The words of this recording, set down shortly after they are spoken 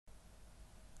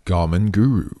Garmin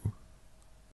Guru.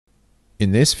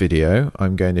 In this video,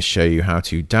 I'm going to show you how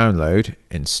to download,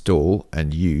 install,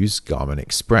 and use Garmin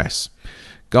Express.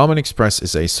 Garmin Express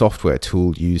is a software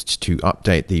tool used to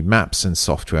update the maps and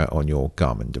software on your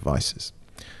Garmin devices.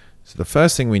 So the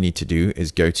first thing we need to do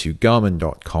is go to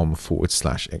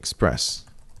garmin.com/express.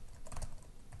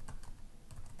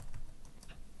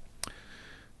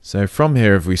 So from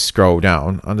here, if we scroll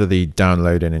down under the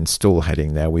download and install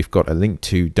heading there, we've got a link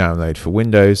to download for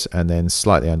Windows, and then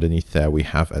slightly underneath there we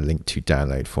have a link to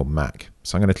download for Mac.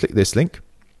 So I'm going to click this link,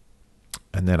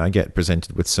 and then I get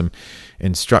presented with some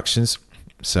instructions.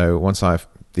 So once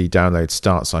the download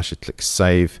starts, I should click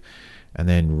save and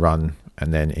then run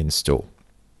and then install.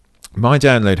 My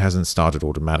download hasn't started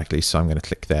automatically, so I'm going to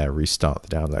click there, restart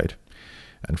the download.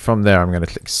 And from there I'm going to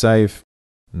click save,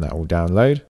 and that will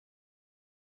download.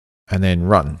 And then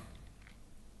run.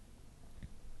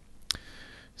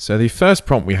 So the first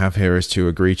prompt we have here is to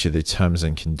agree to the terms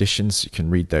and conditions. You can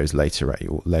read those later at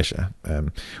your leisure.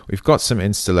 We've got some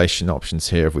installation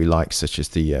options here if we like, such as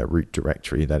the root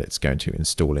directory that it's going to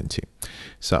install into.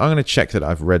 So I'm going to check that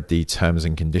I've read the terms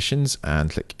and conditions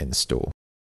and click install.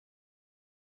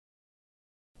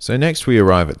 So next we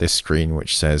arrive at this screen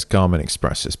which says Garmin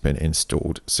Express has been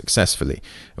installed successfully,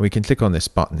 and we can click on this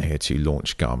button here to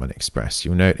launch Garmin Express.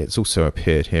 You'll note it's also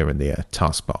appeared here in the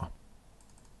taskbar.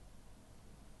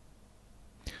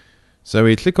 So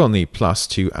we click on the plus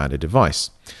to add a device.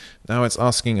 Now it's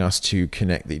asking us to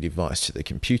connect the device to the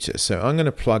computer, so I'm going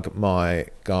to plug my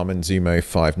Garmin Zumo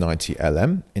 590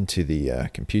 LM into the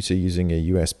computer using a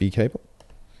USB cable.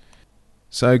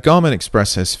 So Garmin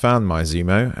Express has found my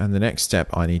Zumo, and the next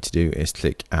step I need to do is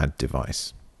click Add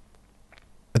Device.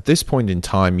 At this point in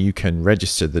time, you can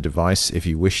register the device if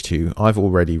you wish to. I've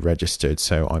already registered,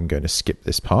 so I'm going to skip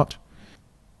this part.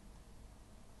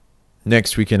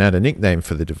 Next, we can add a nickname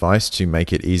for the device to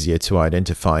make it easier to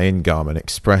identify in Garmin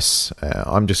Express.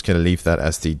 I'm just going to leave that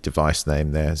as the device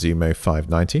name there, Zumo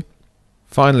 590.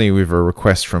 Finally, we have a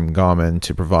request from Garmin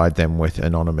to provide them with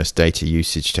anonymous data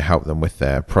usage to help them with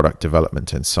their product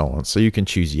development and so on. So you can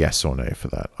choose yes or no for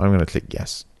that. I'm going to click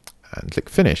yes and click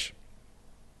finish.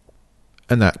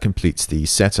 And that completes the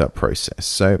setup process.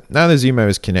 So now the Zumo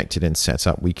is connected and set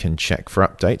up, we can check for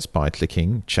updates by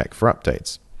clicking check for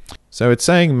updates. So it's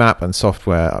saying map and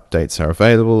software updates are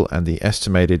available, and the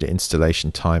estimated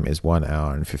installation time is 1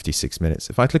 hour and 56 minutes.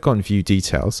 If I click on view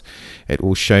details, it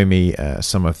will show me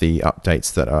some of the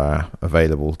updates that are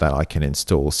available that I can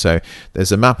install. So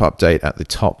there's a map update at the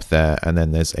top there, and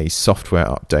then there's a software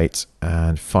update,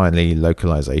 and finally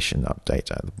localization update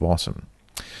at the bottom.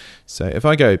 So if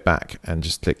I go back and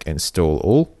just click install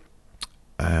all,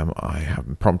 I have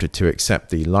been prompted to accept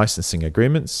the licensing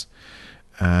agreements.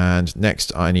 And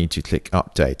next I need to click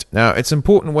update. Now it's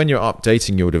important when you're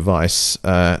updating your device,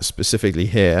 specifically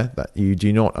here, that you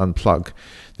do not unplug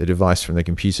the device from the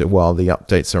computer while the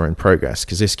updates are in progress,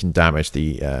 because this can damage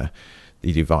the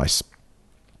device.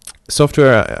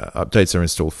 Software updates are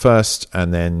installed first,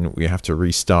 and then we have to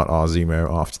restart our Zumo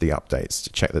after the updates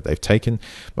to check that they've taken.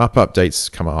 Map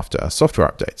updates come after software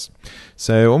updates.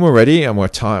 So when we're ready and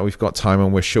we've got time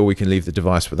and we're sure we can leave the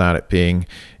device without it being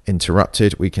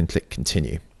interrupted, we can click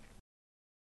continue.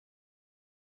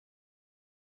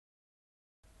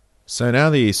 So now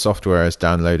the software is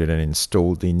downloaded and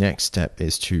installed, the next step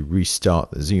is to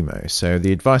restart the Zumo. So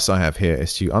the advice I have here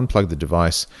is to unplug the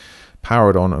device, power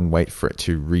it on and wait for it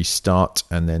to restart,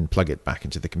 and then plug it back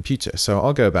into the computer. So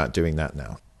I'll go about doing that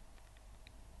now.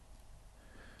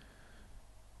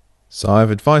 So I have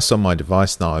advice on my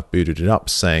device now. I've booted it up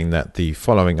saying that the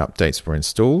following updates were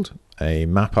installed: a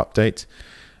map update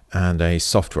and a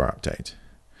software update.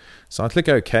 So I click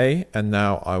OK, and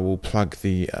now I will plug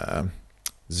the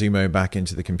Zumo back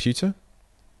into the computer.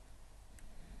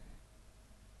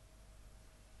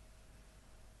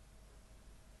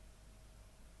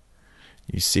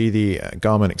 You see the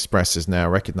Garmin Express is now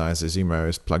recognized as Zumo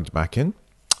is plugged back in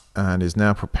and is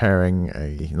now preparing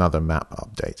another map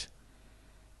update.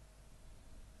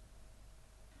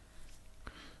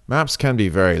 Maps can be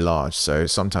very large, so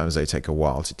sometimes they take a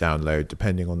while to download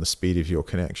depending on the speed of your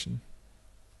connection.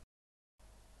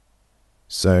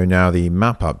 So now the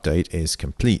map update is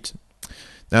complete.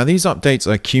 Now these updates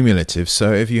are cumulative,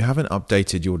 so if you haven't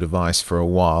updated your device for a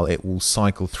while, it will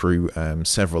cycle through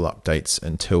several updates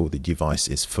until the device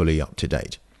is fully up to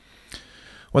date.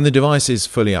 When the device is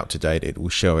fully up to date, it will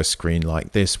show a screen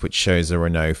like this which shows there are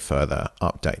no further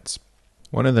updates.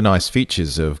 One of the nice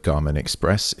features of Garmin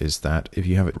Express is that if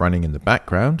you have it running in the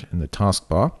background in the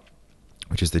taskbar,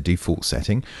 which is the default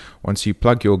setting, once you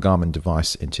plug your Garmin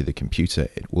device into the computer,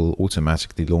 it will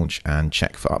automatically launch and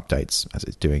check for updates as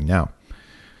it's doing now.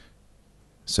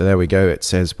 So there we go, it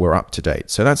says we're up to date.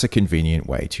 So that's a convenient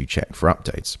way to check for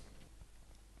updates.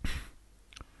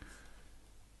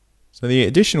 So the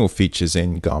additional features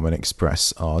in Garmin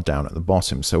Express are down at the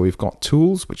bottom. So we've got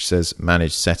tools, which says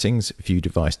manage settings, view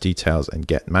device details and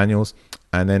get manuals.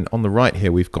 And then on the right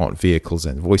here, we've got vehicles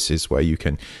and voices, where you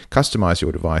can customize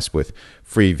your device with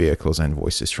free vehicles and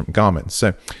voices from Garmin.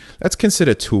 So let's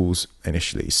consider tools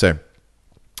initially. So at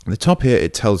the top here,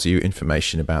 it tells you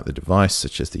information about the device,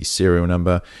 such as the serial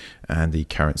number and the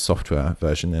current software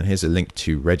version. And here's a link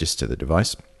to register the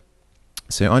device.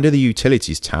 So under the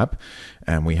Utilities tab,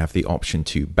 we have the option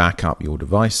to back up your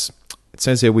device. It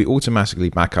says here we automatically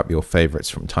back up your favorites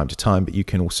from time to time, but you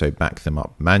can also back them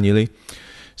up manually.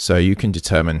 So you can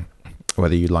determine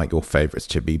whether you'd like your favorites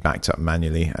to be backed up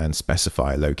manually and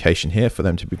specify a location here for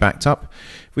them to be backed up.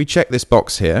 If we check this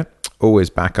box here, always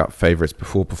back up favorites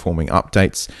before performing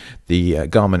updates, the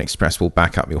Garmin Express will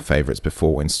back up your favorites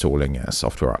before installing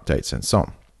software updates and so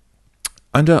on.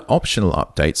 Under optional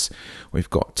updates, we've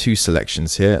got two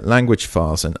selections here, language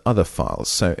files and other files.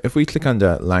 So if we click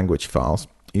under language files,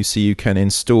 you see you can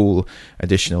install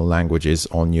additional languages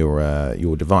on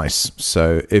your device.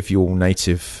 So if your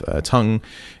native tongue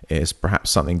is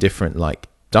perhaps something different like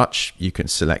Dutch, you can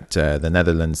select the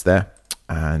Netherlands there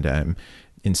and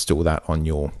install that on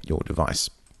your device.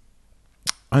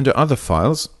 Under other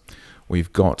files,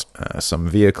 we've got some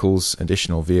vehicles,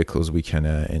 additional vehicles we can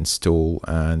install,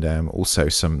 and also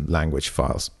some language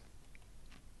files.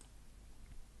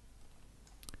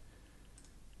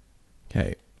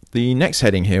 Okay, the next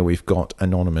heading here, we've got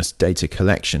anonymous data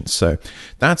collection. So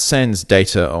that sends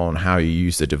data on how you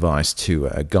use the device to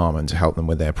Garmin to help them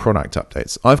with their product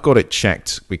updates. I've got it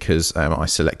checked because I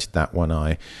selected that when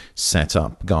I set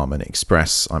up Garmin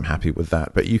Express. I'm happy with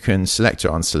that, but you can select or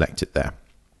unselect it there.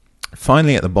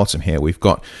 Finally, at the bottom here, we've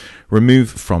got remove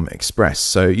from Express.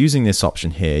 So using this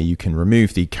option here, you can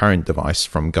remove the current device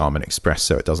from Garmin Express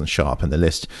so it doesn't show up in the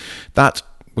list. That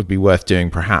would be worth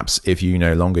doing perhaps if you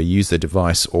no longer use the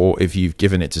device, or if you've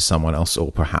given it to someone else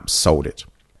or perhaps sold it.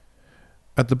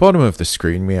 At the bottom of the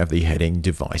screen, we have the heading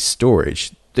device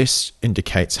storage. This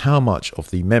indicates how much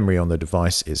of the memory on the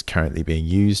device is currently being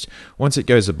used. Once it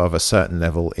goes above a certain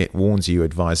level, it warns you,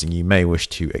 advising you may wish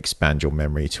to expand your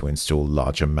memory to install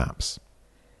larger maps.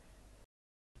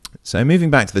 So moving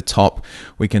back to the top,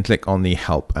 we can click on the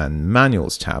Help and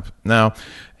Manuals tab. Now,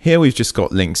 here we've just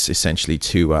got links essentially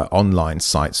to online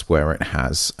sites where it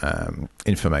has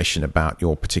information about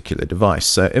your particular device.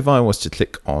 So if I was to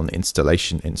click on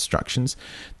Installation Instructions,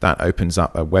 that opens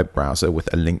up a web browser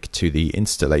with a link to the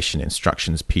Installation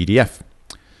Instructions PDF.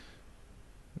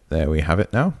 There we have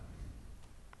it now.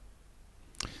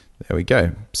 There we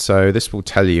go. So this will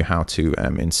tell you how to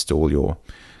install your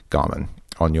Garmin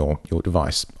on your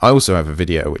device. I also have a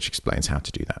video which explains how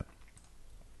to do that.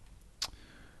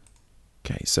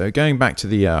 Okay, so going back to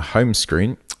the home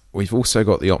screen, we've also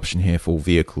got the option here for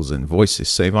vehicles and voices.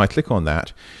 So if I click on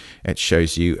that, it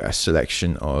shows you a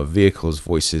selection of vehicles,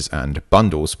 voices, and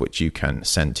bundles which you can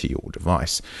send to your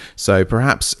device. So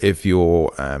perhaps if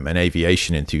you're an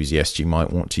aviation enthusiast, you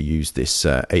might want to use this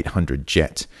 800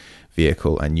 jet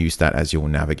vehicle and use that as your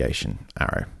navigation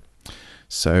arrow.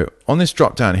 So on this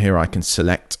drop down here, I can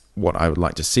select what I would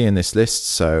like to see in this list.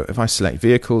 So if I select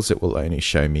vehicles, it will only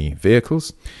show me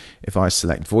vehicles. If I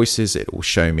select voices, it will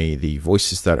show me the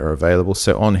voices that are available.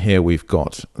 So on here, we've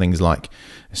got things like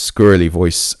a squirrely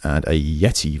voice and a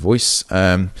Yeti voice.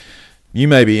 You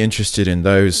may be interested in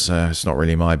those. It's not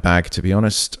really my bag, to be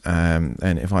honest. And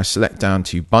if I select down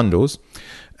to bundles,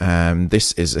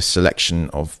 this is a selection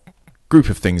of group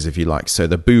of things, if you like. So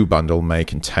the Boo bundle may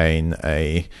contain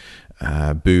a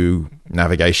Boo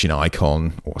navigation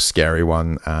icon or scary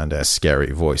one and a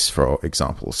scary voice, for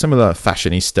example. Similar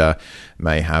fashionista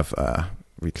may have,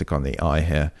 we click on the eye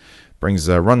here, brings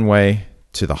a runway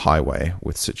to the highway.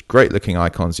 With such great looking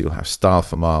icons, you'll have style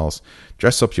for miles.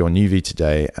 Dress up your newbie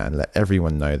today and let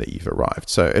everyone know that you've arrived.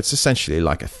 So it's essentially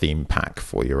like a theme pack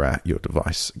for your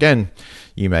device. Again,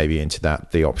 you may be into that.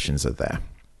 The options are there.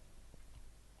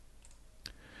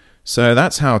 So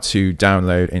that's how to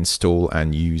download, install,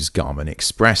 and use Garmin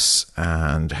Express,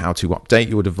 and how to update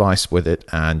your device with it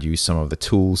and use some of the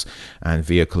tools and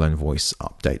vehicle and voice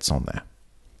updates on there.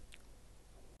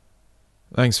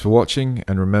 Thanks for watching,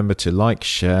 and remember to like,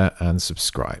 share, and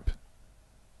subscribe.